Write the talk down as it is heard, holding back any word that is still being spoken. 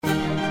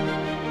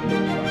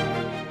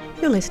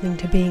You're listening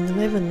to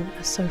Being11,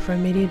 a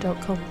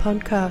SoFroMedia.com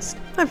podcast.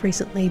 I've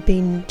recently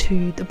been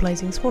to the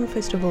Blazing Swan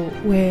Festival,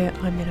 where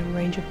I met a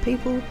range of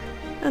people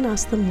and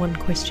asked them one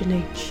question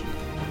each.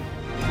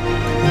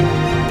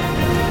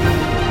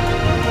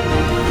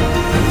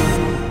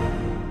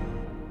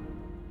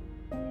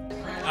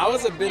 I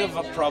was a bit of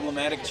a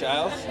problematic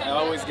child. I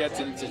always get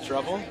into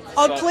trouble.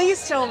 Oh,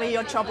 please tell me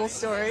your trouble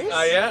stories.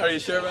 Oh, yeah? Are you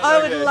sure about I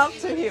that? would love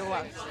to hear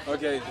one.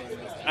 Okay.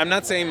 I'm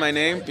not saying my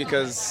name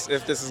because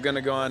if this is going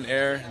to go on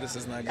air, this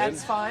is not good.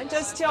 That's fine.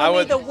 Just tell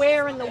me the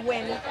where and the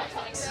when.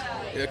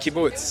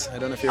 Kibbutz. I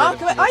don't know if you heard of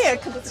kibbutz. Oh, yeah,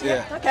 kibbutz.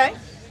 Yeah. Okay.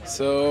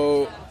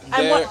 So,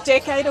 and what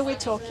decade are we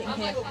talking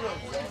here?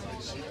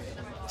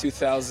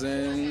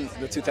 2000.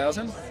 The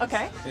 2000?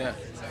 Okay. Yeah.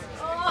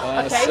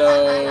 Okay.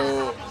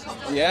 So,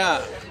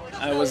 yeah.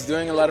 I was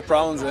doing a lot of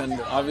problems,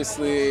 and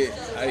obviously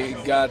I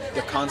got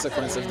the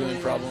consequence of doing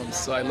problems.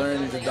 So I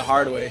learned the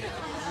hard way,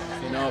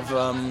 Can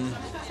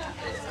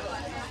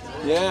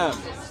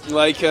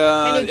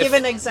you give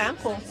an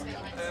example?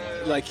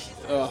 I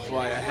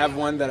have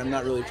one that I'm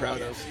not really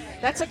proud of.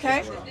 That's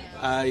okay.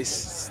 I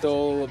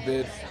stole a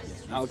bit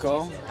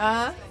alcohol,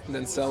 and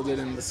then sold it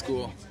in the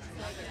school.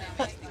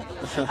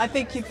 I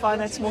think you'd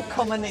find that's more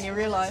common than you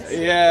realize.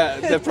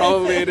 Yeah,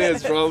 probably it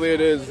is. So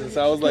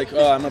I was like,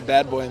 oh, I'm a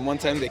bad boy. And one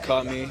time they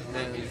caught me,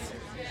 and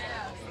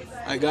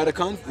I got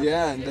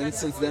and then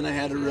since then I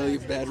had a really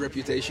bad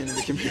reputation in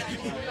the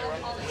community.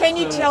 Can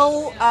you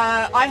tell,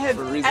 I have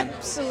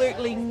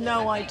absolutely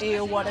no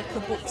idea what a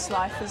kibbutz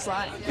life is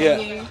like. Can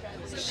you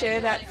share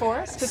that for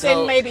us? Because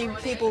then maybe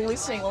people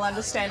listening will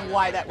understand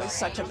why that was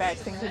such a bad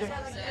thing to do.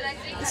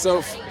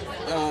 So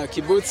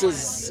kibbutz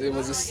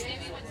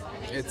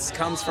it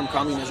comes from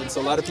communism.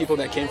 So a lot of people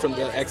that came from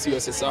the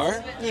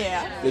ex-USSR,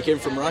 they came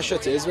from Russia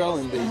to Israel,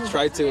 and they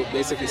tried to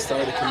basically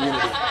start a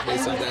community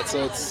based on that.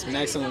 So it's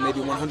maximum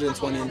maybe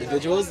 120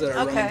 individuals that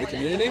are running the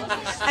community.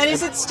 And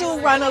is it still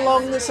run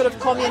along the sort of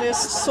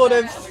communist sort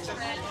of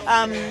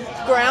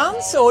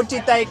grounds, or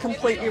did they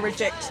completely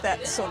reject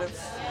that sort of?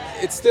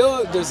 It's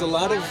still, there's a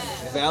lot of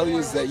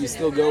values that you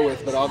still go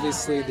with, but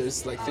obviously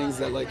there's like things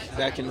that like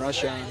back in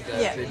Russia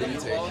that they didn't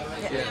take.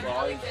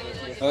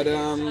 But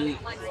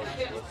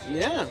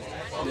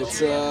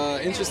it's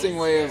an interesting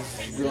way of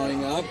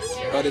growing up,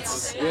 but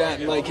it's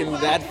like in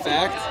that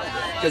fact,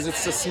 because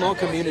it's a small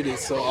community,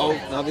 so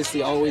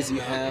obviously always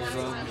you have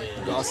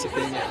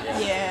gossiping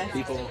and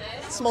people.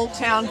 Small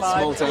town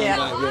vibe.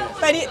 Vibe.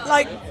 But it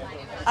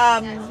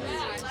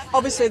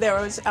obviously there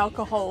was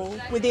alcohol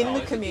within the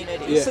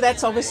community, so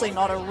that's obviously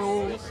not a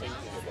rule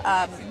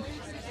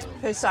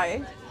per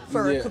se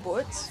for a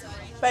kibbutz.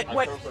 But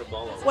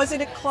was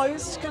it a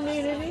closed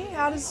community?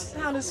 How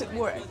does it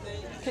work?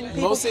 Can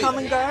people come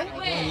and go?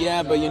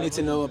 Yeah, but you need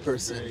to know a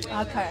person.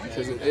 Okay.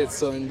 Because it's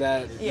so in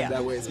that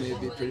way it's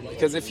maybe pretty.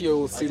 Because if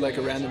you see like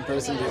a random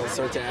person, they'll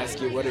start to ask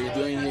you, "What are you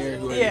doing here?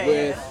 Who are you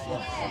with?"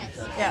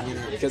 Yeah.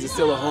 Because it's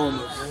still a home.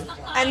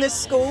 And the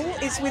school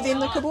is within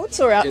the kibbutz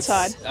or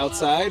outside? It's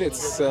outside.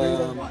 It's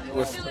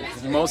with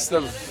most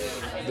of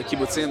the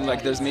kibbutzim.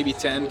 Like there's maybe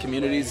 10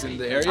 communities in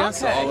the area,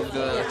 so all of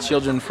the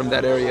children from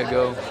that area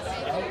go.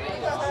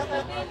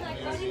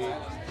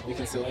 You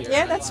can still hear.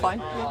 Yeah, that's fine.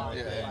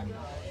 Yeah.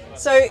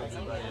 So,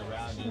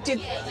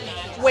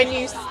 when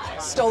you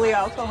stole the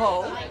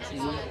alcohol,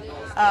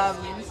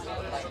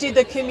 did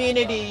the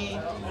community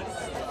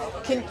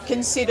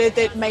consider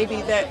that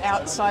maybe that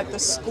outside the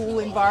school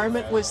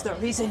environment was the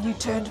reason you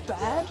turned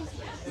bad?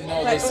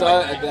 No, they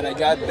saw that I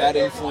got bad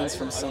influence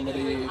from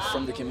somebody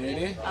from the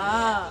community.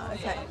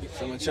 Okay.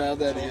 From a child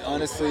that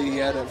honestly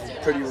had a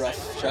pretty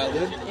rough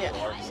childhood. Yeah.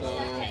 So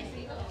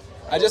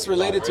I just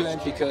related to him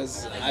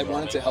because I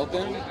wanted to help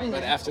him,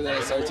 but after that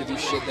I started to do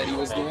shit that he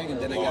was doing, and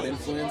then I got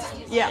influenced.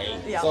 Yeah.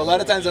 So a lot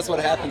of times that's what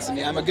happens to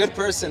me. I'm a good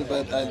person,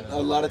 but a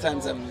lot of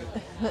times I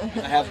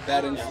have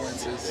bad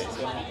influences.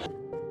 So.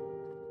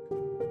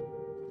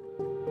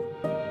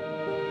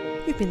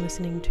 You've been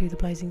listening to the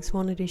Blazing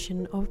Swan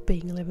edition of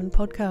Being11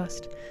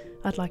 podcast.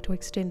 I'd like to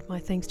extend my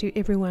thanks to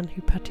everyone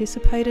who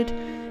participated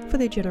for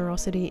their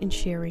generosity in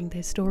sharing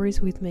their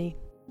stories with me.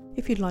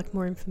 If you'd like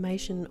more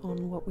information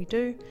on what we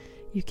do,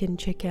 you can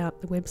check out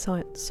the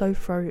website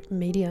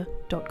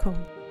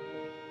SoFroMedia.com.